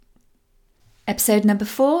episode number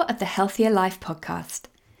 4 of the Healthier Life podcast.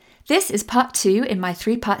 This is part 2 in my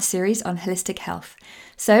 3-part series on holistic health.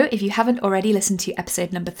 So if you haven't already listened to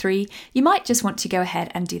episode number 3, you might just want to go ahead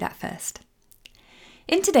and do that first.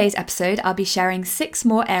 In today's episode, I'll be sharing 6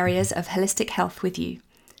 more areas of holistic health with you.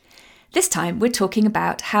 This time, we're talking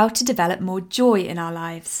about how to develop more joy in our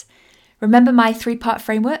lives. Remember my 3-part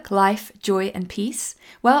framework, life, joy, and peace?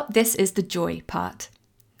 Well, this is the joy part.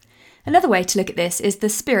 Another way to look at this is the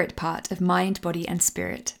spirit part of mind, body, and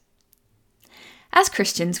spirit. As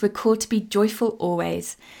Christians, we're called to be joyful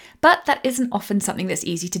always, but that isn't often something that's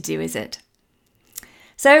easy to do, is it?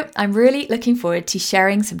 So I'm really looking forward to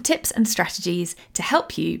sharing some tips and strategies to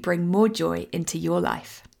help you bring more joy into your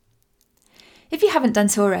life. If you haven't done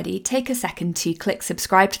so already, take a second to click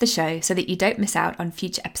subscribe to the show so that you don't miss out on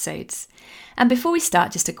future episodes. And before we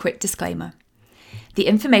start, just a quick disclaimer. The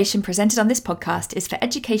information presented on this podcast is for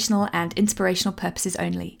educational and inspirational purposes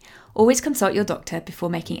only. Always consult your doctor before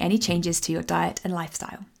making any changes to your diet and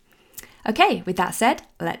lifestyle. Okay, with that said,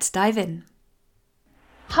 let's dive in.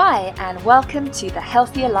 Hi, and welcome to the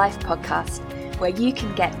Healthier Life podcast, where you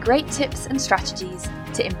can get great tips and strategies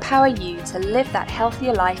to empower you to live that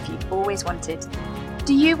healthier life you've always wanted.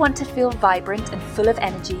 Do you want to feel vibrant and full of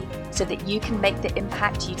energy so that you can make the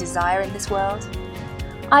impact you desire in this world?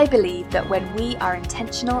 I believe that when we are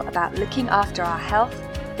intentional about looking after our health,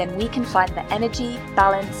 then we can find the energy,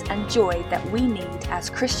 balance, and joy that we need as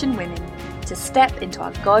Christian women to step into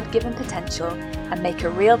our God-given potential and make a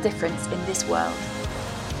real difference in this world.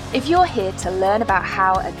 If you're here to learn about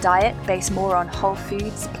how a diet based more on whole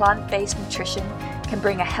foods, plant-based nutrition can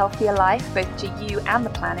bring a healthier life both to you and the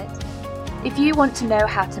planet, if you want to know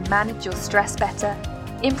how to manage your stress better,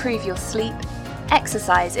 improve your sleep,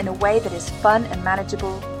 exercise in a way that is fun and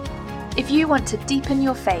manageable, if you want to deepen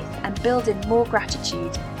your faith and build in more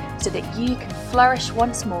gratitude so that you can flourish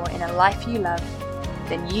once more in a life you love,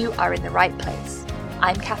 then you are in the right place.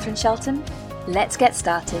 I'm Catherine Shelton. Let's get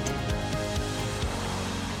started.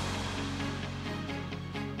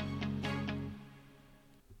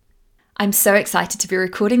 I'm so excited to be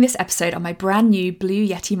recording this episode on my brand new Blue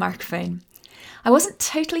Yeti microphone. I wasn't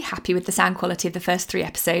totally happy with the sound quality of the first 3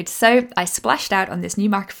 episodes, so I splashed out on this new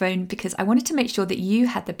microphone because I wanted to make sure that you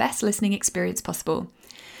had the best listening experience possible.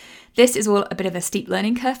 This is all a bit of a steep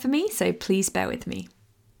learning curve for me, so please bear with me.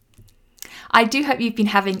 I do hope you've been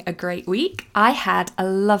having a great week. I had a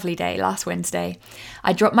lovely day last Wednesday.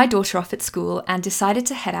 I dropped my daughter off at school and decided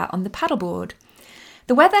to head out on the paddleboard.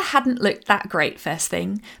 The weather hadn't looked that great first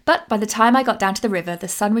thing, but by the time I got down to the river, the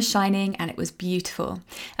sun was shining and it was beautiful.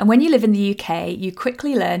 And when you live in the UK, you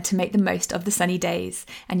quickly learn to make the most of the sunny days,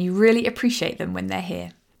 and you really appreciate them when they're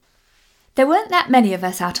here. There weren't that many of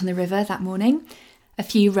us out on the river that morning, a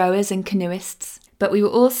few rowers and canoeists, but we were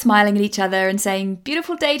all smiling at each other and saying,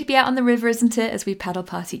 "Beautiful day to be out on the river, isn't it?" as we paddled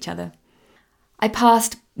past each other. I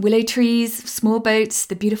passed willow trees, small boats,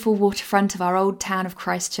 the beautiful waterfront of our old town of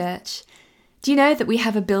Christchurch. Do you know that we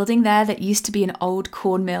have a building there that used to be an old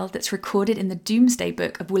corn mill that's recorded in the Doomsday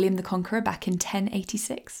Book of William the Conqueror back in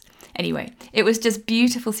 1086? Anyway, it was just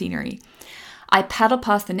beautiful scenery. I paddled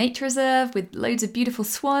past the nature reserve with loads of beautiful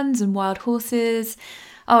swans and wild horses.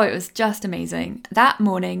 Oh, it was just amazing. That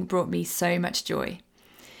morning brought me so much joy.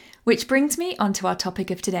 Which brings me onto our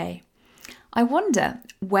topic of today. I wonder,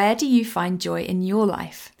 where do you find joy in your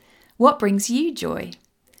life? What brings you joy?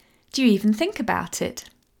 Do you even think about it?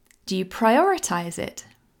 Do you prioritize it?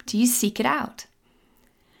 Do you seek it out?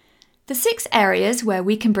 The 6 areas where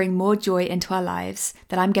we can bring more joy into our lives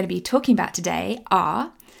that I'm going to be talking about today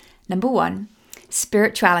are: number 1,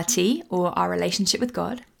 spirituality or our relationship with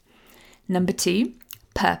God. Number 2,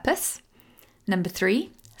 purpose. Number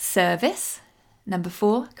 3, service. Number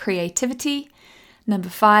 4, creativity. Number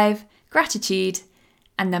 5, gratitude.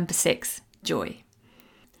 And number 6, joy.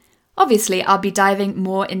 Obviously, I'll be diving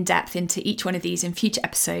more in depth into each one of these in future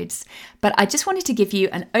episodes, but I just wanted to give you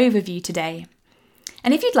an overview today.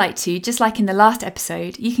 And if you'd like to, just like in the last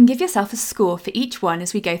episode, you can give yourself a score for each one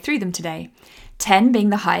as we go through them today. 10 being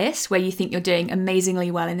the highest, where you think you're doing amazingly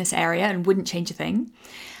well in this area and wouldn't change a thing,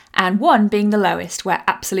 and 1 being the lowest, where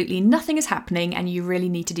absolutely nothing is happening and you really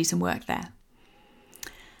need to do some work there.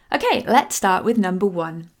 Okay, let's start with number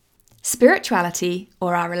 1, spirituality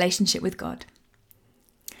or our relationship with God.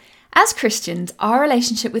 As Christians, our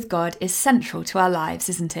relationship with God is central to our lives,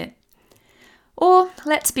 isn't it? Or,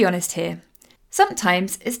 let's be honest here,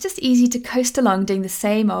 sometimes it's just easy to coast along doing the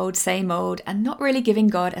same old, and not really giving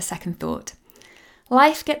God a second thought.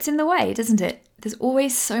 Life gets in the way, doesn't it? There's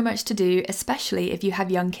always so much to do, especially if you have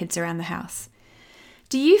young kids around the house.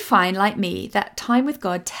 Do you find, like me, that time with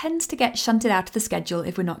God tends to get shunted out of the schedule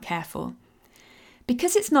if we're not careful?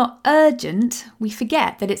 because it's not urgent, we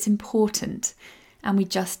forget that it's important and we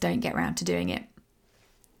just don't get around to doing it.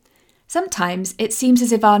 Sometimes it seems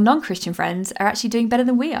as if our non-Christian friends are actually doing better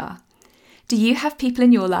than we are. Do you have people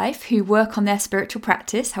in your life who work on their spiritual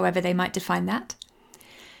practice, however they might define that?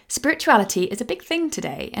 Spirituality is a big thing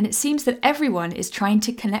today, and it seems that everyone is trying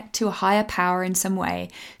to connect to a higher power in some way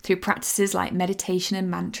through practices like meditation and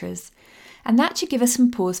mantras. And that should give us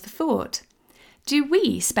some pause for thought. Do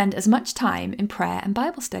we spend as much time in prayer and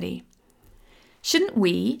Bible study? Shouldn't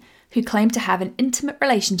we, who claim to have an intimate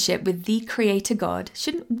relationship with the Creator God,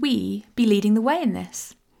 shouldn't we be leading the way in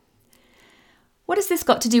this? What has this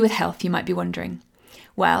got to do with health, you might be wondering?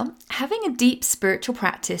 Well, having a deep spiritual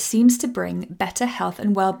practice seems to bring better health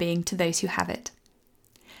and well-being to those who have it.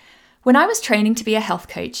 When I was training to be a health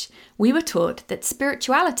coach, we were taught that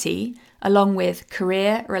spirituality, along with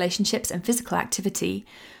career, relationships, and physical activity,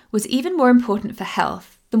 was even more important for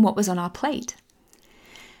health than what was on our plate.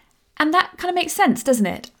 And that kind of makes sense, doesn't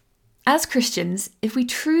it? As Christians, if we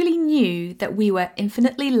truly knew that we were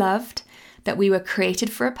infinitely loved, that we were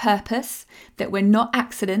created for a purpose, that we're not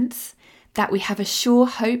accidents, that we have a sure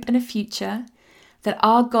hope and a future, that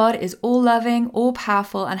our God is all-loving,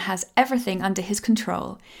 all-powerful, and has everything under his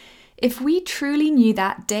control, if we truly knew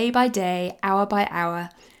that day by day, hour by hour,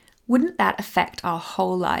 wouldn't that affect our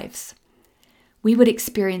whole lives? We would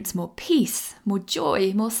experience more peace, more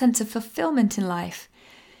joy, more sense of fulfillment in life.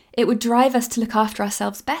 It would drive us to look after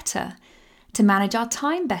ourselves better, to manage our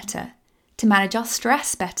time better, to manage our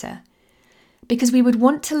stress better, because we would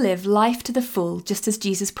want to live life to the full, just as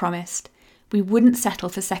Jesus promised. We wouldn't settle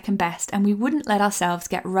for second best, and we wouldn't let ourselves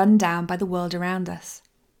get run down by the world around us.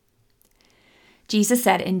 Jesus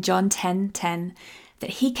said in John 10:10 that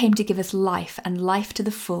he came to give us life and life to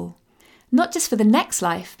the full, not just for the next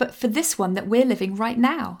life, but for this one that we're living right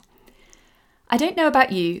now. I don't know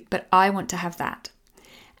about you, but I want to have that.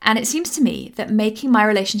 And it seems to me that making my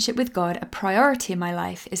relationship with God a priority in my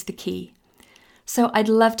life is the key. So I'd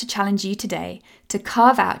love to challenge you today to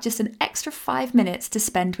carve out just an extra 5 minutes to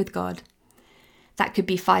spend with God. That could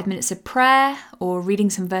be 5 minutes of prayer, or reading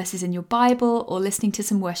some verses in your Bible, or listening to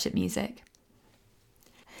some worship music.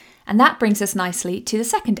 And that brings us nicely to the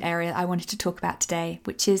second area I wanted to talk about today,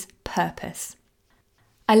 which is purpose.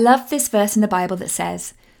 I love this verse in the Bible that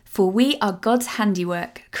says, "For we are God's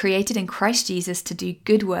handiwork, created in Christ Jesus to do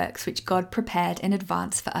good works which God prepared in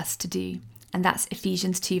advance for us to do." And that's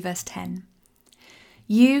Ephesians 2 verse 10.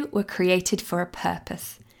 You were created for a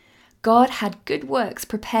purpose. God had good works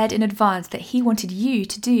prepared in advance that he wanted you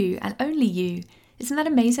to do, and only you. Isn't that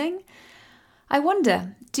amazing? I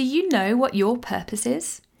wonder, do you know what your purpose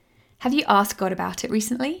is? Have you asked God about it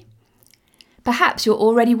recently? Perhaps you're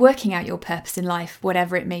already working out your purpose in life,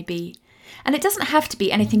 whatever it may be. And it doesn't have to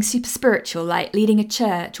be anything super spiritual like leading a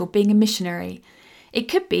church or being a missionary. It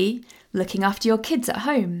could be looking after your kids at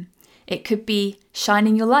home. It could be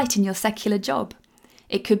shining your light in your secular job.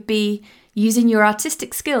 It could be using your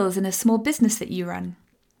artistic skills in a small business that you run.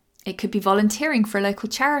 It could be volunteering for a local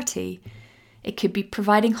charity. It could be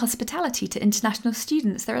providing hospitality to international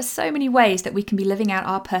students. There are so many ways that we can be living out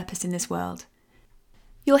our purpose in this world.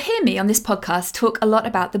 You'll hear me on this podcast talk a lot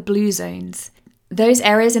about the blue zones, those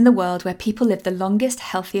areas in the world where people live the longest,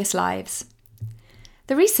 healthiest lives.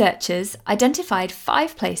 The researchers identified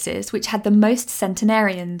 5 places which had the most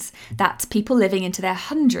centenarians, that's people living into their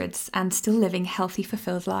hundreds and still living healthy,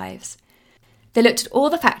 fulfilled lives. They looked at all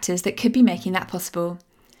the factors that could be making that possible.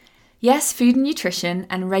 Yes, food and nutrition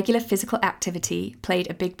and regular physical activity played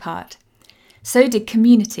a big part. So did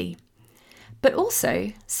community. But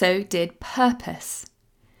also, so did purpose.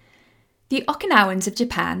 The Okinawans of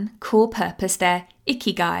Japan call purpose their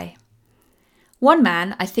ikigai. One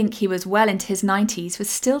man, I think he was well into his 90s, was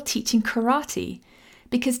still teaching karate,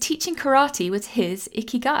 because teaching karate was his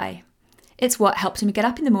ikigai. It's what helped him get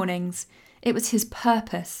up in the mornings. It was his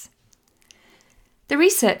purpose. The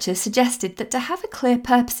researchers suggested that to have a clear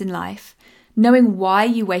purpose in life, knowing why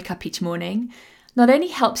you wake up each morning, not only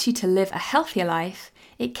helps you to live a healthier life,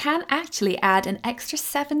 it can actually add an extra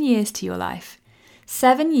 7 years to your life.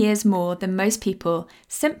 7 years more than most people,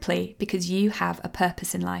 simply because you have a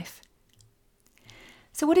purpose in life.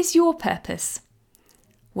 So what is your purpose?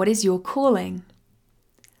 What is your calling?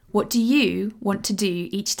 What do you want to do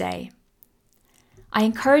each day? I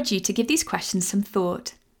encourage you to give these questions some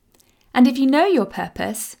thought. And if you know your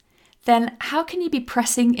purpose, then how can you be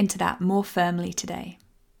pressing into that more firmly today?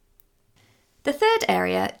 The third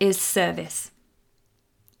area is service.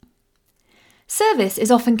 Service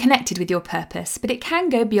is often connected with your purpose, but it can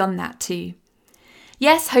go beyond that too.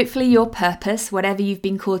 Yes, hopefully your purpose, whatever you've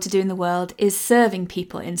been called to do in the world, is serving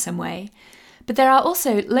people in some way. But there are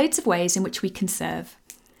also loads of ways in which we can serve.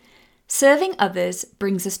 Serving others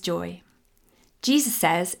brings us joy. Jesus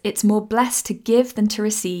says it's more blessed to give than to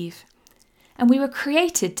receive. And we were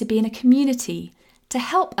created to be in a community, to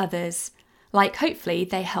help others, like hopefully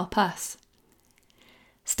they help us.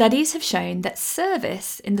 Studies have shown that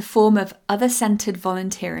service in the form of other-centered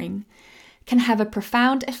volunteering can have a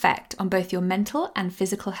profound effect on both your mental and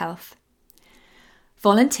physical health.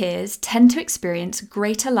 Volunteers tend to experience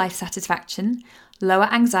greater life satisfaction, lower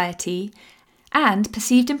anxiety, and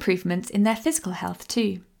perceived improvements in their physical health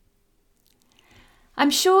too. I'm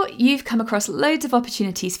sure you've come across loads of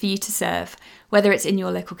opportunities for you to serve, whether it's in your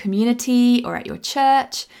local community or at your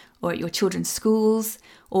church or at your children's schools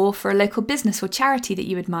or for a local business or charity that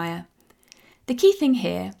you admire. The key thing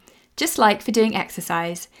here, just like for doing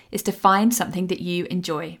exercise, is to find something that you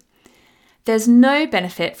enjoy. There's no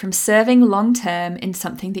benefit from serving long-term in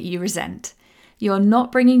something that you resent. You're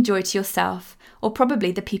not bringing joy to yourself or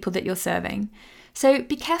probably the people that you're serving. So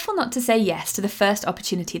be careful not to say yes to the first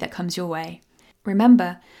opportunity that comes your way.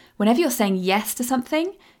 Remember, whenever you're saying yes to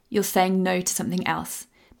something, you're saying no to something else,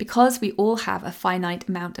 because we all have a finite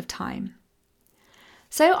amount of time.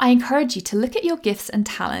 So I encourage you to look at your gifts and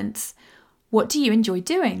talents. What do you enjoy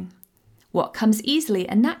doing? What comes easily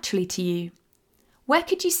and naturally to you? Where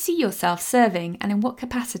could you see yourself serving and in what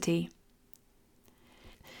capacity?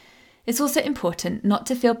 It's also important not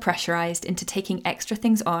to feel pressurized into taking extra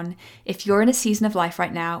things on if you're in a season of life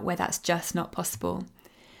right now where that's just not possible.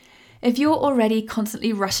 If you're already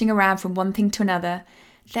constantly rushing around from one thing to another,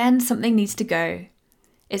 then something needs to go.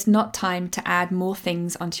 It's not time to add more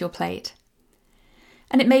things onto your plate.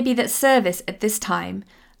 And it may be that service at this time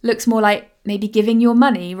looks more like maybe giving your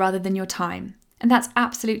money rather than your time. And that's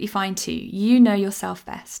absolutely fine too. You know yourself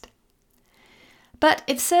best. But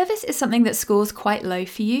if service is something that scores quite low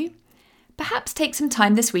for you, perhaps take some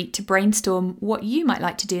time this week to brainstorm what you might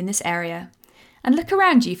like to do in this area and look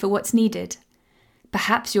around you for what's needed.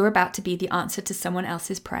 Perhaps you're about to be the answer to someone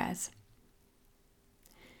else's prayers.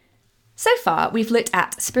 So far, we've looked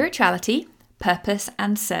at spirituality, purpose,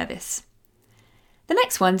 and service. The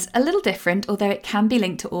next one's a little different, although it can be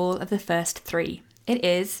linked to all of the first three. It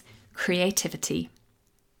is creativity.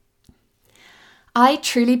 I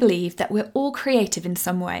truly believe that we're all creative in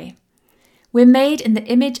some way. We're made in the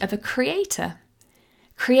image of a creator.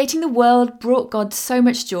 Creating the world brought God so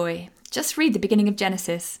much joy. Just read the beginning of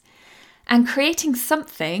Genesis. And creating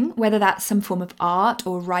something, whether that's some form of art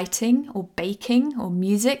or writing or baking or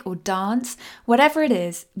music or dance, whatever it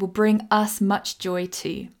is, will bring us much joy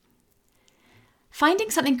too.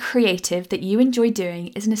 Finding something creative that you enjoy doing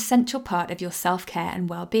is an essential part of your self-care and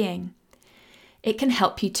well-being. It can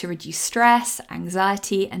help you to reduce stress,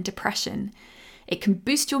 anxiety, and depression. It can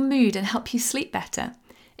boost your mood and help you sleep better.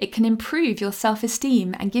 It can improve your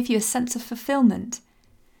self-esteem and give you a sense of fulfillment.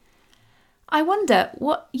 I wonder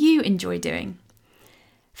what you enjoy doing.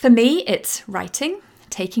 For me, it's writing,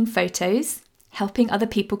 taking photos, helping other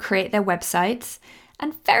people create their websites,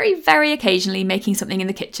 and very, very occasionally making something in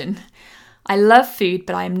the kitchen. I love food,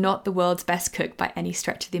 but I am not the world's best cook by any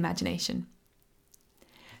stretch of the imagination.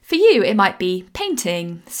 For you, it might be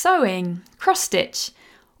painting, sewing, cross-stitch,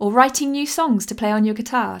 or writing new songs to play on your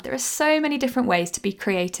guitar. There are so many different ways to be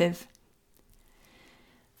creative.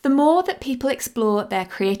 The more that people explore their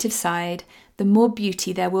creative side, the more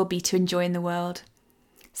beauty there will be to enjoy in the world.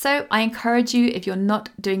 So I encourage you, if you're not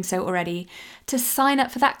doing so already, to sign up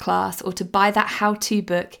for that class or to buy that how-to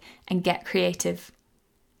book and get creative.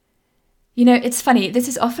 You know, it's funny, this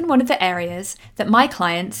is often one of the areas that my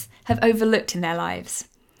clients have overlooked in their lives.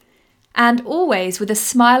 And always with a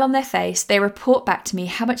smile on their face, they report back to me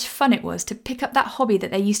how much fun it was to pick up that hobby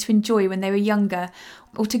that they used to enjoy when they were younger,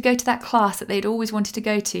 or to go to that class that they'd always wanted to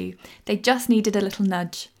go to. They just needed a little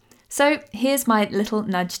nudge. So here's my little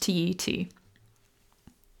nudge to you too.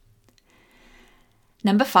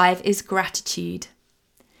 Number 5 is gratitude.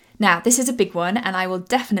 Now, this is a big one, and I will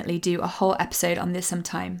definitely do a whole episode on this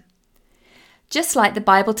sometime. Just like the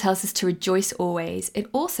Bible tells us to rejoice always, it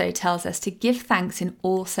also tells us to give thanks in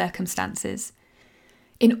all circumstances.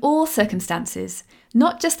 In all circumstances,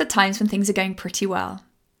 not just the times when things are going pretty well.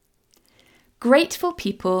 Grateful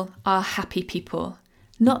people are happy people,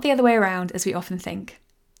 not the other way around as we often think.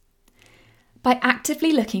 By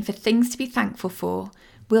actively looking for things to be thankful for,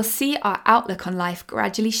 we'll see our outlook on life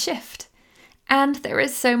gradually shift. And there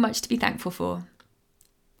is so much to be thankful for.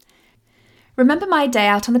 Remember my day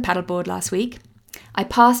out on the paddleboard last week? I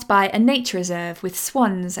passed by a nature reserve with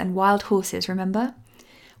swans and wild horses, remember?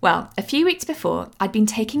 Well, a few weeks before, I'd been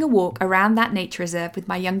taking a walk around that nature reserve with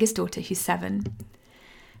my youngest daughter, who's 7.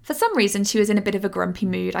 For some reason, she was in a bit of a grumpy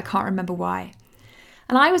mood. I can't remember why.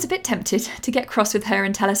 And I was a bit tempted to get cross with her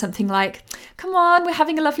and tell her something like, "Come on, we're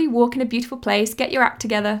having a lovely walk in a beautiful place, get your act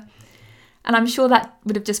together." And I'm sure that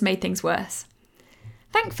would have just made things worse.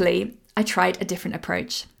 Thankfully, I tried a different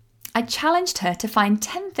approach. I challenged her to find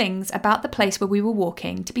 10 things about the place where we were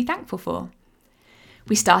walking to be thankful for.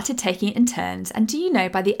 We started taking it in turns, and do you know,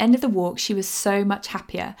 by the end of the walk, she was so much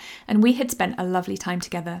happier, and we had spent a lovely time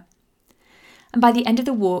together. And by the end of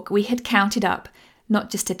the walk, we had counted up not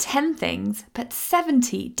just to 10 things, but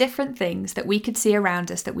 70 different things that we could see around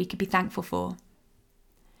us that we could be thankful for.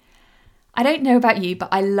 I don't know about you, but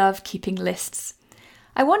I love keeping lists.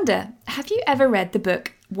 I wonder, have you ever read the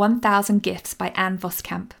book 1000 Gifts by Anne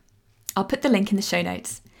Voskamp? I'll put the link in the show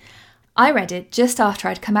notes. I read it just after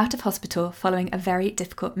I'd come out of hospital following a very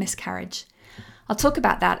difficult miscarriage. I'll talk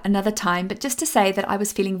about that another time, but just to say that I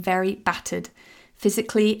was feeling very battered,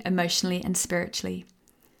 physically, emotionally, and spiritually.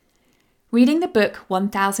 Reading the book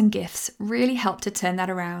 1000 Gifts really helped to turn that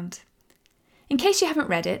around. In case you haven't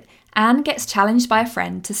read it, Anne gets challenged by a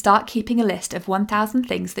friend to start keeping a list of 1000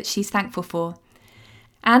 things that she's thankful for.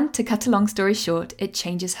 And to cut a long story short, it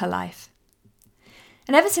changes her life.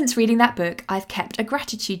 And ever since reading that book, I've kept a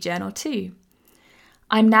gratitude journal too.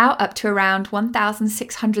 I'm now up to around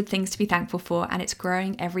 1,600 things to be thankful for, and it's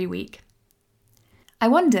growing every week. I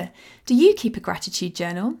wonder, do you keep a gratitude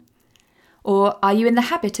journal? Or are you in the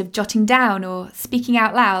habit of jotting down or speaking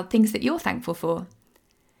out loud things that you're thankful for?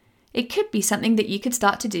 It could be something that you could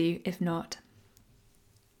start to do if not.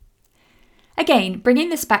 Again, bringing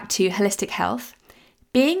this back to holistic health,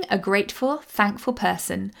 being a grateful, thankful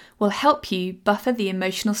person will help you buffer the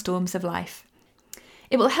emotional storms of life.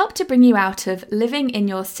 It will help to bring you out of living in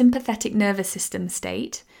your sympathetic nervous system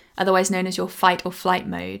state, otherwise known as your fight or flight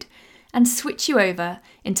mode, and switch you over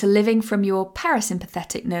into living from your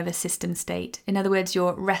parasympathetic nervous system state, in other words,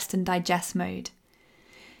 your rest and digest mode.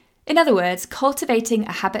 In other words, cultivating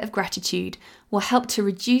a habit of gratitude will help to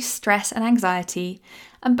reduce stress and anxiety,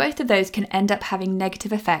 and both of those can end up having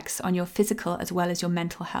negative effects on your physical as well as your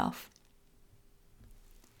mental health.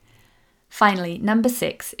 Finally, number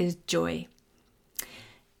 6 is joy.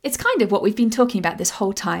 It's kind of what we've been talking about this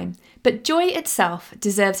whole time, but joy itself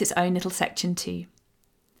deserves its own little section too.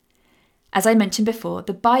 As I mentioned before,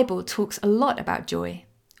 the Bible talks a lot about joy.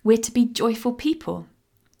 We're to be joyful people.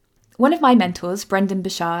 One of my mentors, Brendan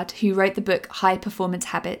Burchard, who wrote the book High Performance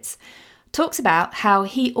Habits, talks about how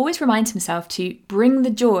he always reminds himself to bring the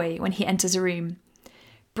joy when he enters a room.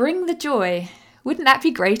 Bring the joy. Wouldn't that be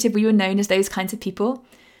great if we were known as those kinds of people?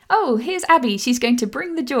 Oh, here's Abby, she's going to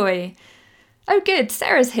bring the joy. Oh good,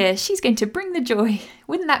 Sarah's here, she's going to bring the joy.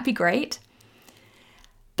 Wouldn't that be great?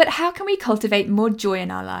 But how can we cultivate more joy in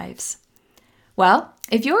our lives? Well,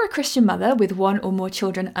 if you're a Christian mother with 1 or more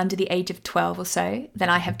children under the age of 12 or so, then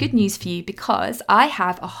I have good news for you because I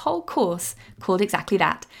have a whole course called exactly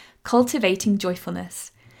that, Cultivating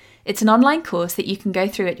Joyfulness. It's an online course that you can go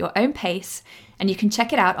through at your own pace, and you can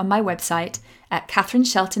check it out on my website at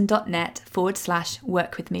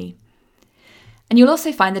catherineshelton.net/workwithme. And you'll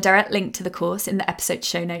also find the direct link to the course in the episode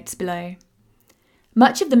show notes below.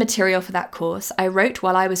 Much of the material for that course I wrote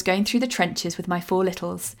while I was going through the trenches with my 4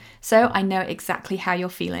 littles, so I know exactly how you're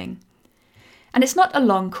feeling. And it's not a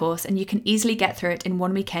long course, and you can easily get through it in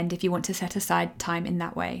one weekend if you want to set aside time in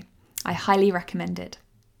that way. I highly recommend it.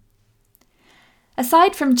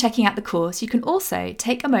 Aside from checking out the course, you can also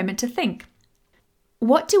take a moment to think,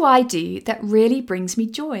 what do I do that really brings me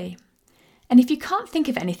joy? And if you can't think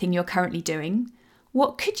of anything you're currently doing,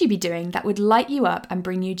 what could you be doing that would light you up and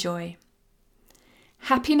bring you joy?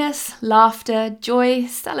 Happiness, laughter, joy,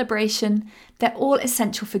 celebration, they're all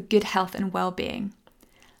essential for good health and well-being.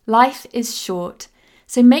 Life is short,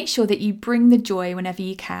 so make sure that you bring the joy whenever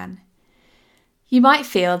you can. You might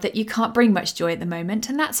feel that you can't bring much joy at the moment,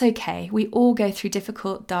 and that's okay. We all go through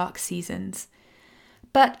difficult, dark seasons.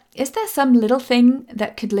 But is there some little thing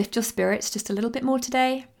that could lift your spirits just a little bit more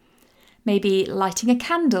today? Maybe lighting a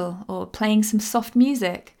candle or playing some soft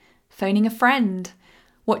music, phoning a friend,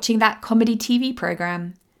 watching that comedy TV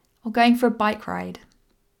program, or going for a bike ride.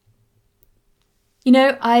 You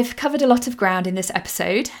know, I've covered a lot of ground in this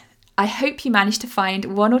episode. I hope you managed to find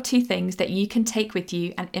 1 or 2 things that you can take with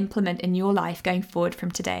you and implement in your life going forward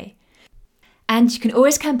from today. And you can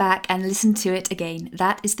always come back and listen to it again.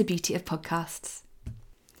 That is the beauty of podcasts.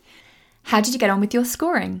 How did you get on with your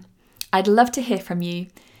scoring? I'd love to hear from you.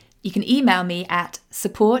 You can email me at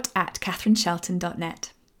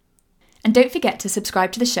support@catherineshelton.net. And don't forget to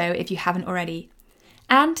subscribe to the show if you haven't already.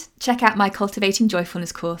 And check out my Cultivating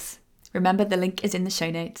Joyfulness course. Remember, the link is in the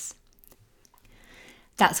show notes.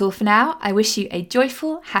 That's all for now. I wish you a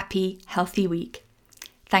joyful, happy, healthy week.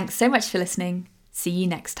 Thanks so much for listening. See you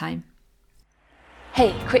next time.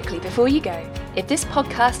 Hey, quickly before you go, if this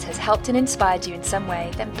podcast has helped and inspired you in some way,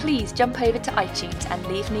 then please jump over to iTunes and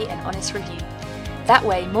leave me an honest review. That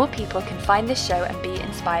way more people can find this show and be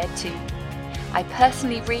inspired too. I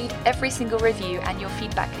personally read every single review and your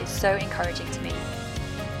feedback is so encouraging to me.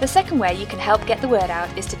 The second way you can help get the word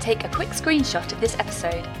out is to take a quick screenshot of this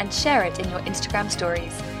episode and share it in your Instagram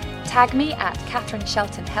stories. Tag me at Catherine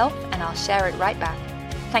Shelton Health and I'll share it right back.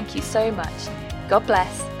 Thank you so much. God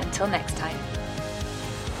bless. Until next time.